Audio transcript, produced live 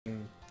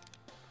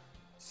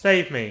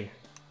Save me.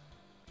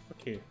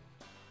 Okay.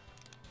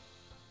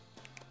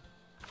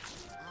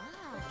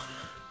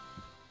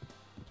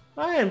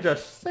 I am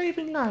just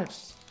saving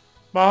lives.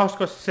 My horse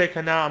got sick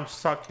and now I'm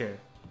stuck here.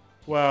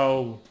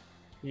 Well,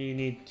 you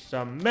need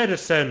some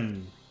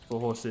medicine for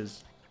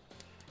horses.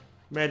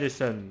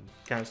 Medicine.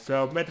 Can't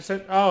sell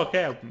medicine. Oh,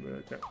 okay.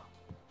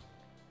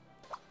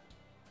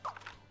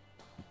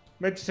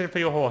 Medicine for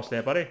your horse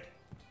there, buddy.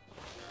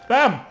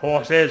 Bam!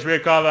 Horses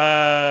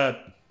recovered!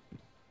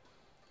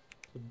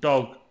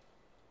 Dog.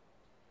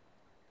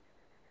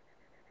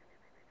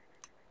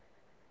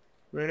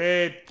 We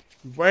need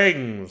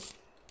wings.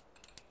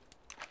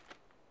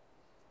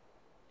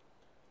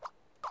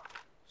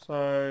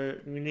 So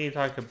we need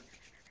like a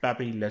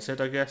baby lizard,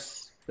 I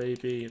guess.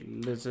 Baby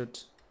lizard.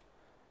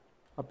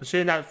 I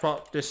presume that's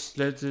what this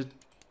lizard.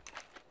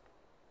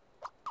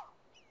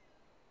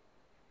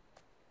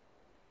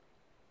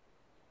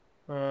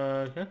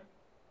 Okay.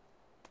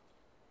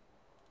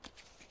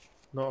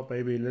 Not a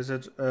baby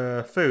lizard.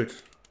 Food.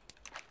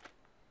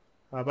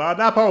 How about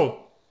an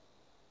apple?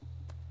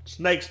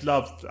 Snakes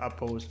love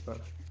apples, but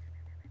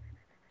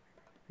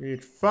we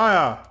need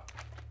fire.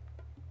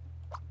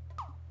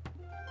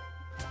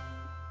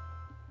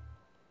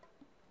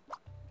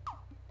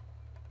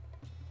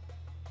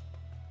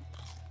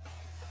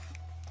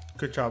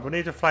 Good job. We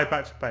need to fly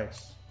back to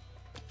base.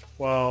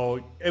 Well,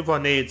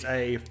 everyone needs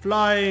a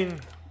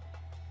flying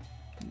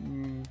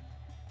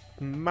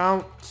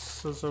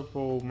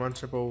mountable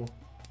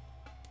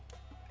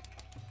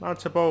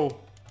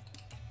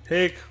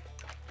pig.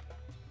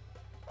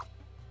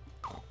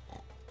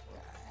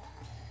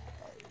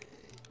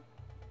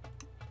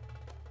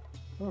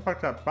 Where the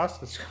fuck that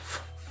bastard's come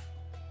from?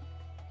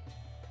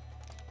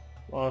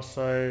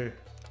 Also,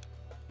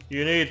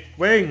 you need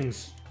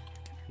wings.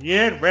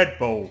 You need Red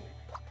Bull.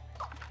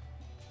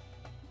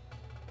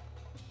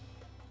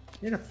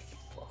 You need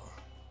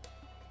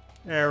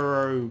a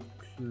arrow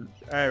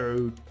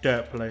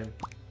dirt plane.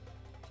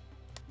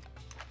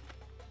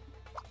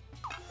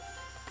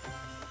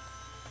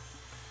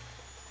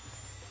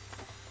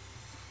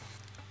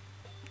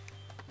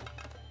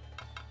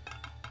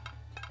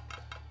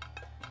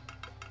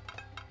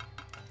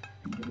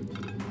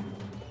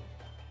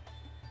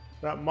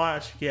 That might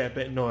actually get a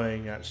bit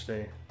annoying,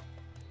 actually.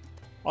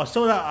 I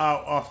saw that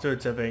out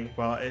afterwards, I think,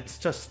 but it's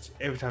just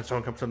every time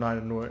someone comes online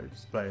and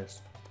annoys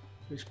players.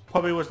 Which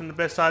probably wasn't the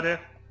best idea.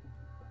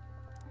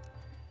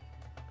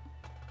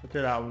 I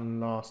did that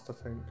one last, I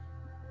think.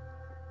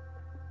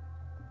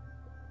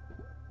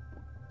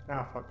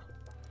 Ah, fuck.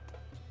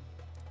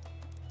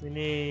 We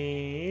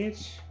need...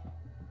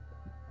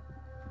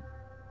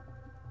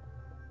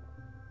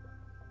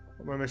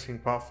 What am I missing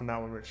apart from that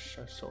one, which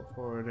I sort of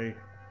already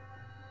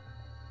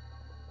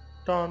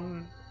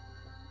done.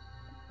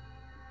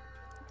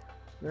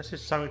 This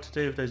is something to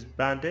do with those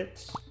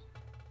bandits.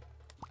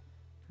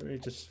 Let me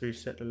just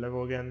reset the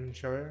level again,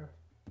 shall we?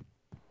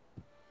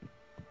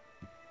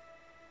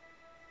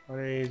 I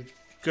need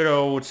good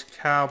old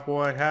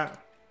cowboy hat.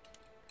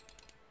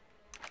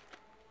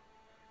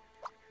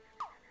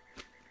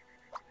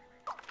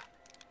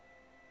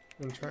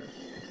 Intro.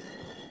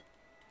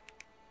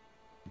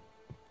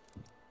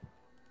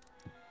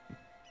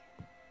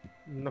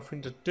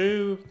 Nothing to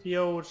do with the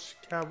old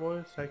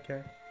cowboys,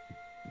 okay.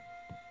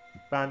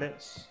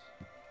 Bandits.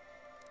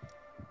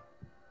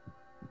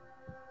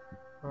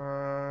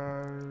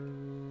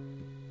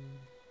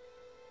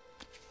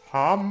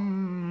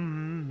 Hum.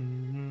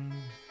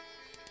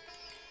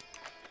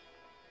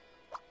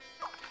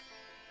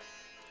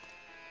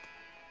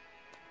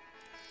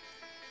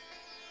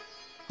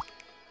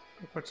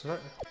 What's that?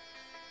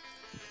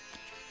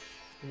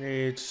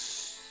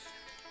 Needs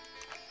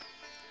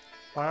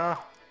fire.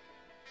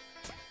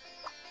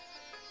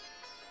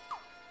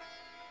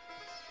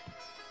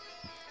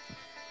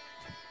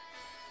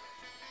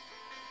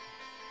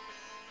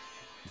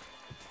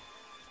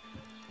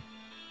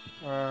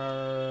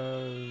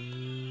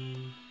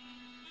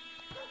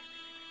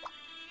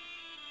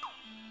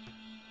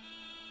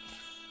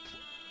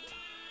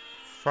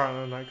 Front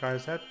on that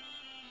guy's head.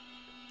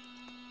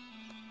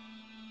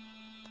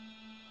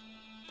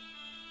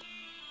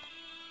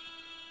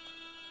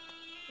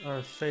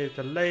 Save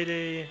the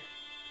lady.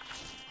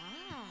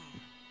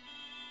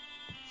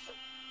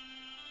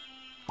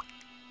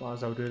 Might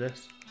as well do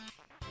this.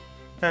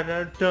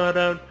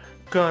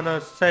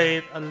 Gonna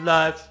save a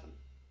life.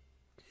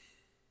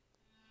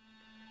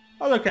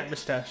 Oh, look at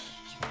Moustache.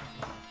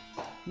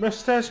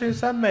 Moustache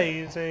is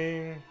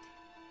amazing.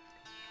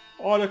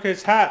 Oh, look at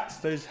his hats.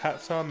 Those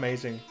hats are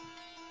amazing.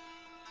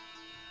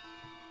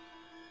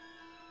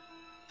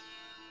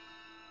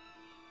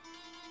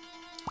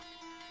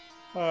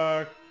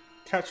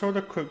 Catch all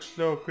the crooks,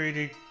 little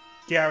greedy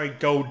Gary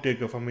Gold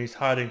Digger from his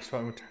hiding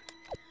spot.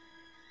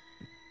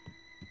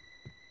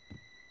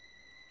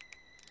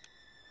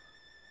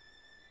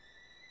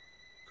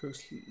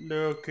 Crooks,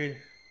 little greedy.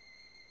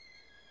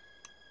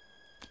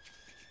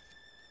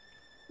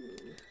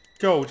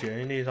 Gold, yeah,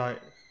 you need like...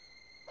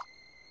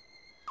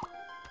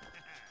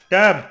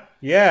 Damn!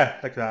 Yeah,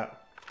 like that.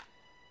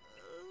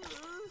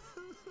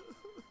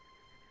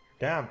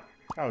 Damn.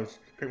 That was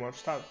pretty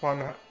much that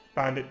one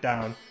bandit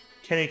down.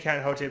 Kenny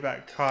can't hold it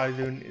back.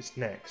 Kylun is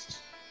next.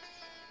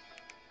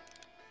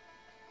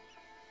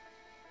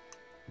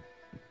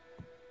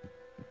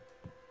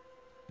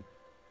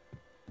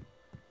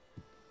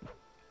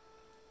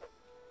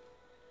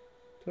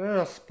 Did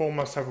I spawn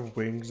myself with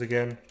wings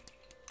again?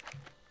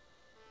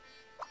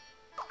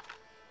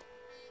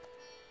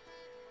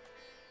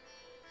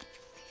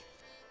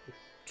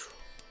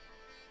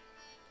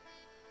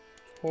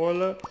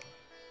 Toilet?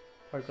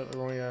 I got the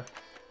wrong, yeah.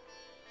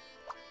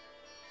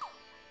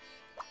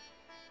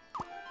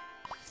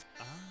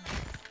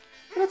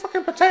 Where the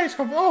fucking potatoes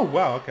come from? Oh,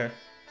 wow, okay.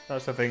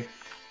 That's the thing.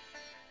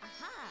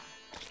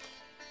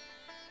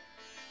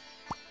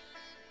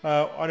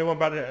 Only one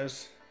bad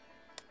is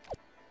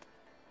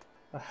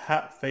a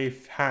hat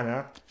thief,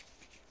 Hannah.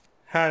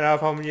 Hannah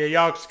from your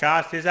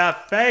Yogscast is a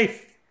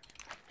thief!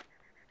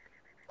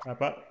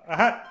 But a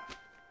hat!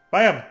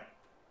 Bam!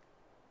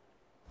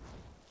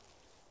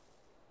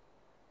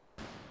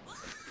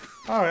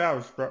 Oh, that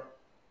was bro.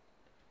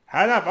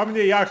 Hannah from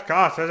the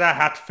Yogscast is a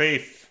hat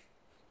thief!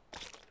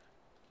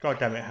 God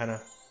damn it,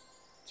 Hannah.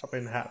 Stop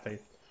being a hat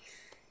thief.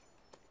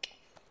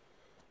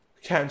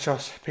 You can't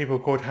trust people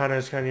called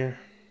Hannahs, can you?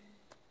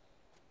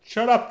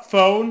 Shut up,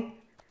 phone!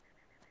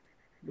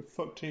 The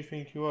fuck do you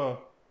think you are?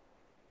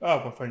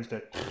 Oh, my phone's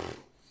dead.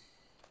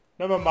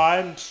 Never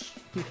mind.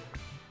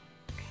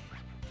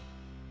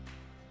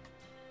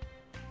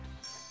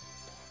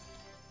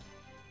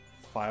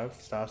 5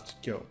 stars to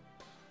go.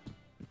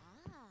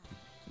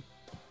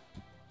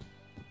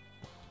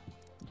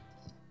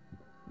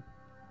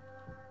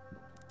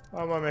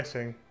 What am I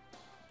missing?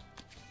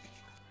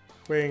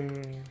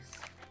 Wings.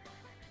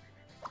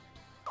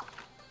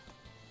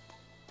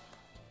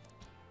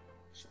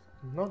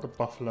 Not the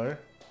buffalo.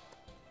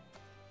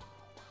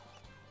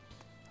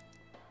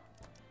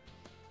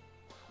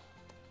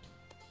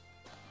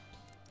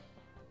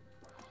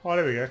 Oh,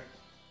 there we go.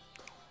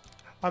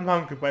 I'm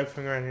hungry, but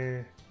everything around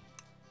here.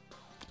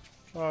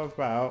 What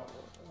about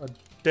a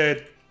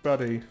dead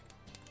body?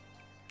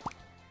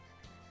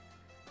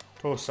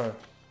 Torso.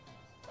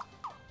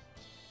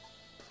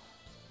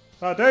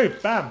 I do!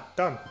 Bam!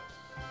 Done.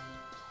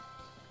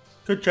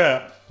 Good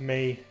job,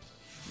 me.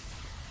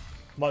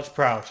 Much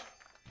proud.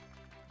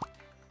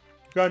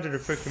 Go into the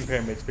freaking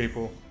pyramids,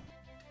 people.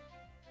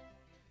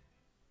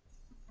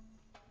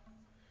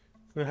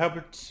 We'll help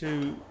it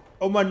to...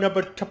 Oh, my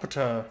number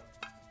tupperter.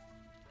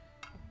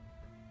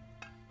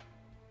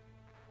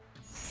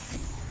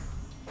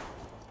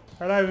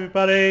 Hello,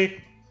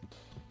 everybody.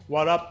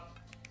 What up?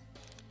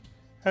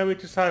 How do we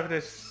decipher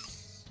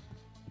this?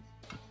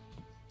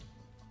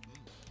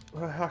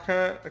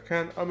 I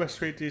can't almost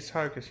read these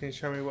hieroglyphs. Can you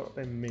show me what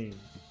they mean?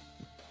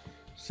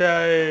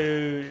 So,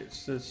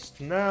 it's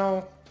just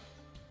now.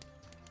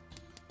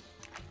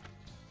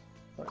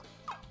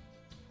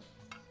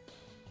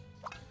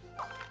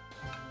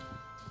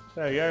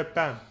 There you go,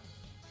 bam.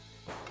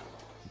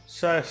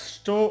 So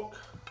Stork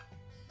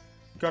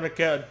gonna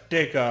get a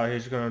digger,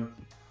 he's gonna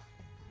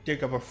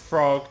dig up a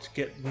frog to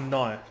get the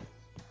knife.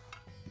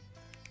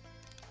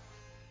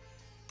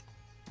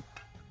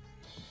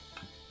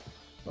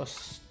 A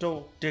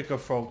Stork digger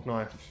frog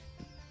knife.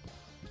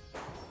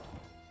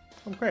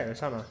 I'm great at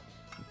this, aren't I?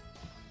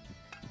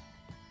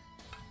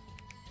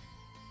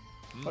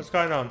 What's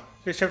going on?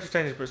 This chapter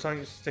changes, but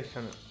something's sticky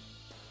on it.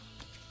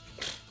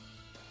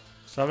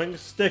 Something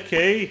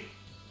sticky.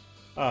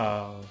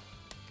 Oh.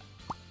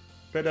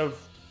 Bit of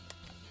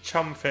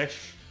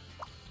chumfish.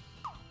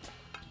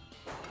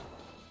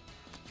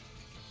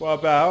 What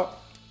about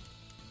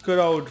good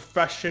old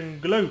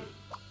fashioned glue?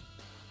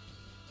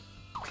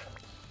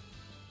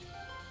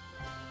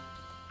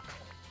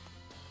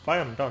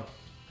 Bam, done.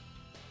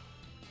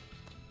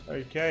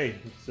 Okay,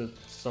 it's a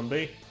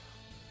zombie.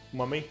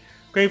 Mummy.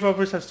 Grave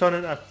robbers have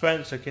stolen a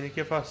fence, so can you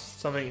give us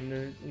something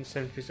in the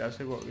same place as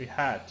what we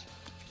had?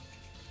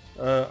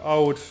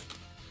 Old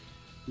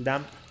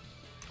lamp.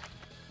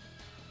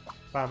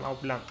 Bam,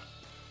 old lamp.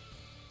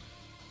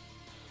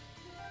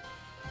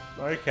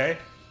 Okay.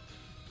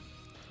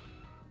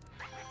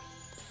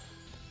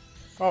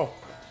 Oh.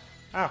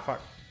 Ah,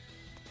 fuck.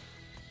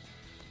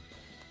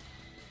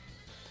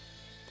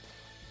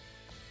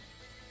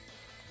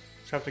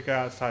 Just have to go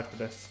outside for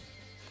this.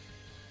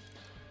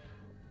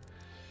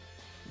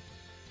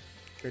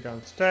 Go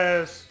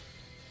downstairs.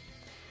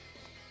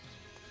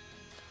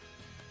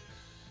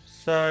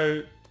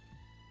 So,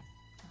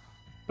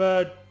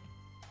 bird,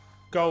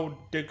 gold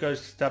digger,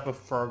 stab a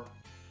frog.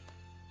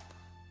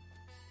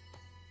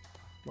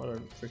 I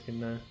don't freaking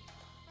know.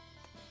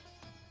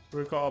 What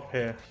we've got up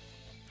here.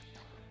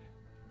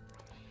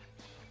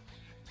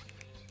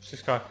 It's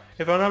this guy.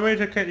 If I'm not ready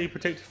to get the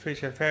protective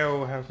feature, Pharaoh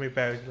will have me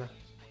buried.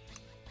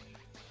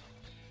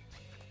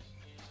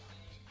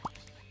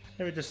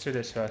 Let me just do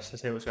this first to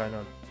see what's going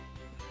on.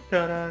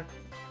 Dun dun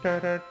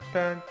dun dun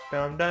dun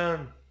dun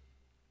dun.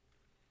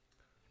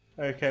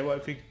 Okay, what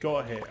have we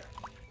got here?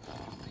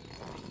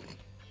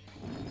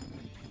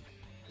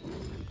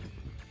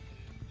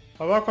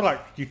 Oh, I've got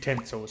like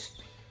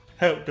utensils.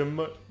 help the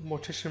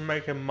mortician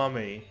make a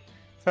mummy.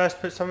 First,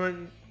 put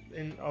someone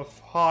in of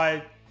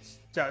high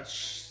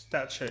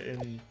stature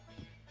in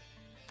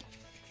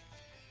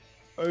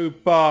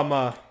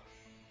Obama.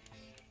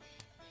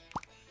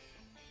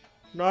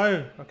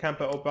 No, I can't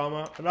put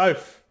Obama. An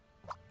oath.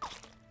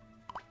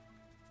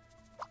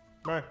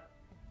 No.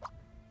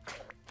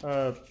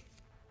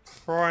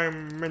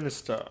 Prime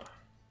Minister.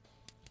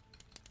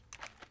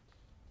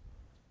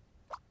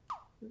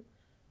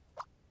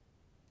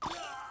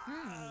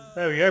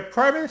 There we go,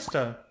 Prime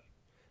Minister.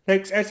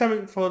 Next, add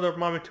something for the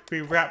mummy to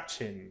be wrapped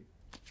in.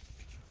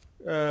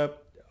 I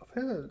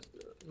think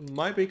it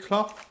might be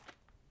cloth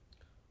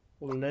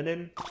or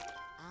linen.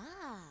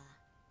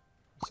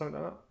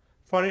 Something like that.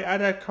 Finally,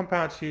 add a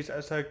compound to use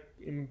as a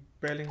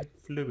embelling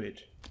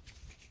fluid.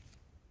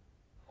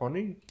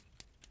 Honey?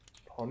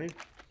 Honey?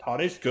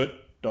 Honey's good.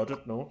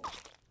 Dodged, no.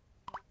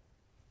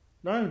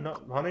 No,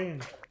 not honey.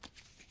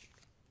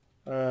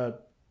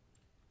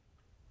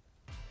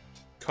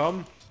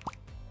 Come.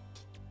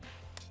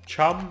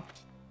 Chum.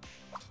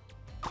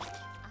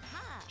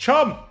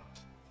 Chum!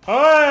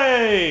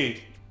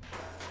 Hey!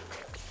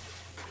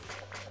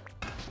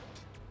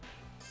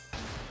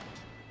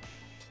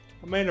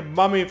 I made a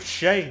mummy of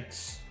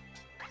shades.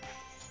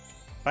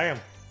 Bam.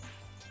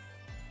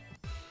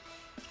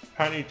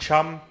 Apparently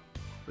chum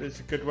is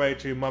a good way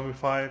to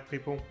mummify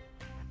people.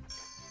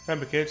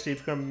 Remember kids,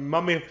 if you're gonna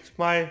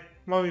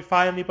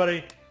mummify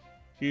anybody,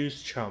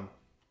 use chum.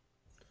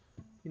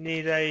 You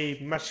need a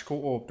magical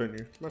orb, don't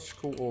you?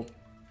 Magical orb.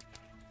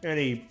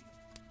 Any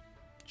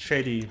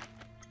shady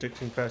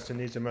predicting person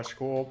needs a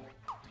magical orb.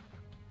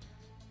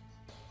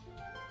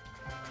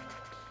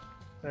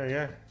 There you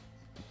go.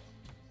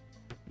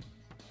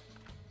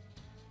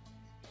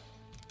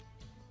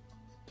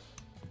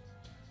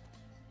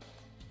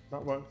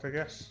 That worked, I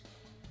guess.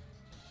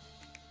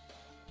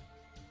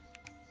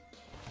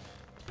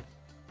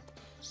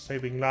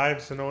 Saving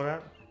lives and all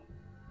that.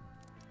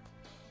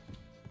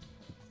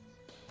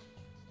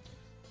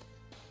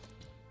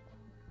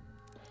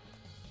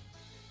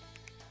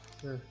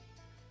 Yeah.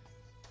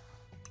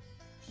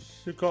 So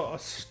we've got a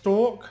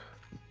stork,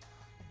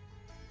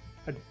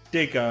 a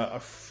digger, a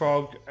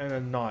frog, and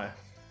a knife.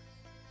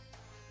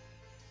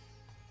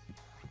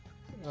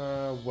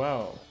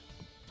 Well.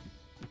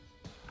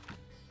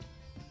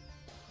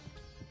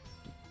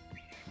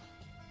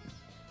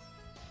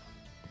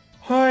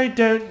 I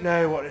don't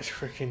know what this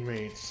freaking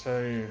means,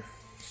 so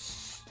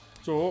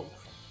stork.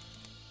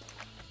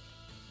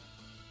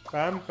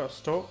 Bam, got a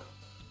stork.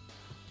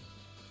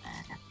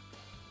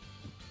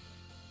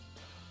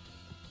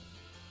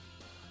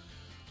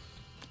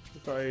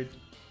 We've got a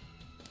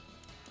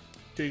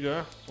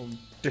digger or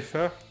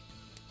differ.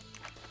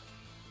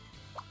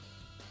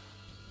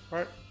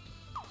 Right.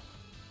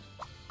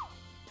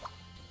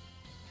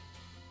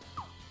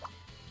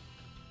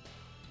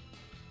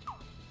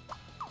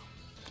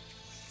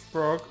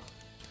 Frog.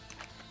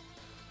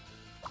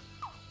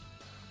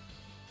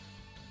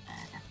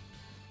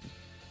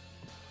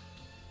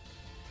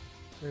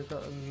 We've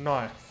got a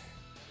knife.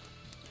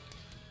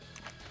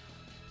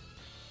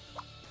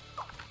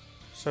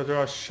 So do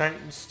I shank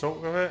and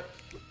stalk with it?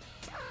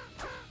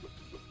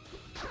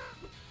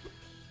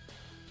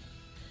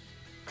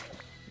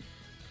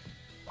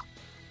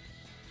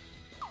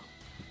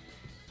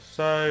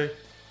 So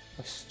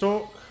a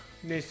stork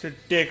needs to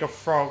dig a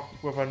frog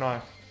with a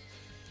knife.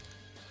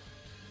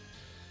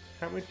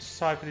 Can't we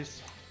decipher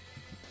these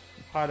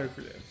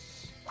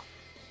hieroglyphs?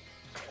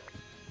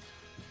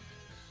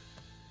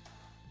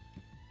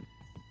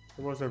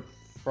 There was a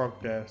frog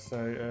there,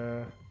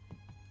 so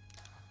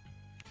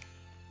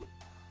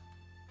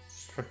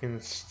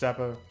freaking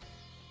stabber.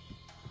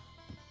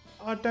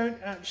 I don't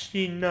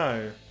actually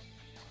know.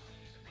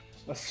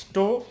 A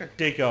stork, a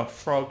digger, a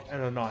frog,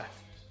 and a knife.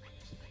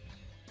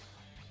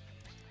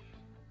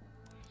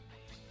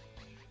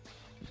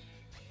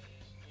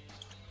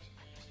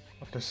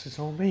 What does this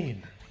all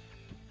mean?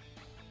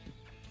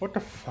 What the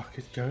fuck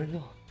is going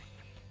on?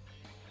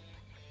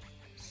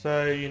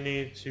 So you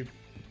need to...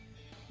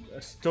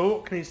 A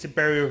stork needs to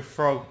bury a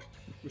frog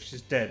which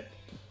is dead.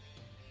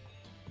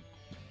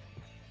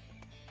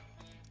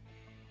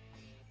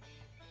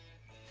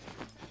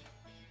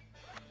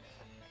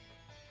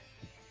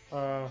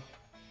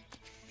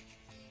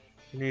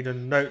 You need a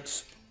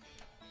notepad.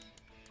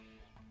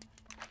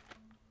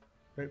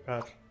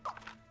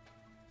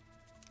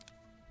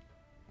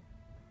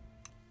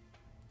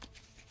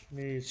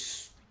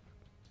 Needs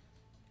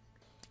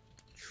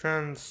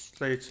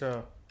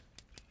translator.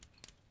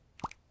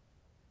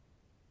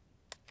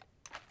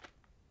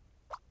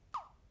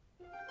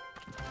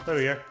 There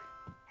we go.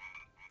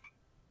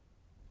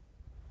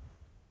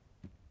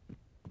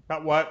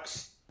 That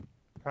works,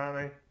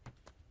 apparently.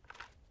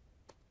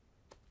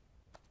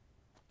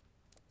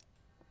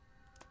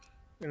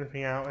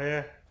 Anything out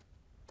here,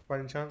 by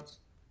any chance?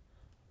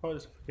 Oh,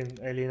 there's a freaking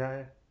alien out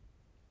here.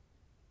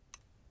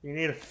 You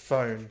need a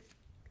phone.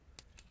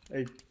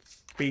 A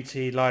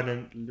BT line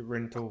and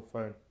rental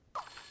phone.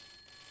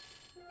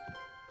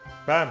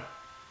 Bam!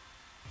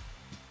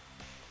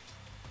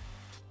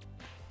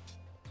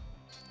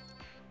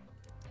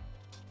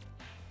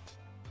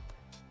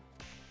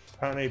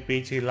 Apparently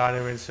BT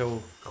liner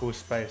into cool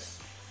space.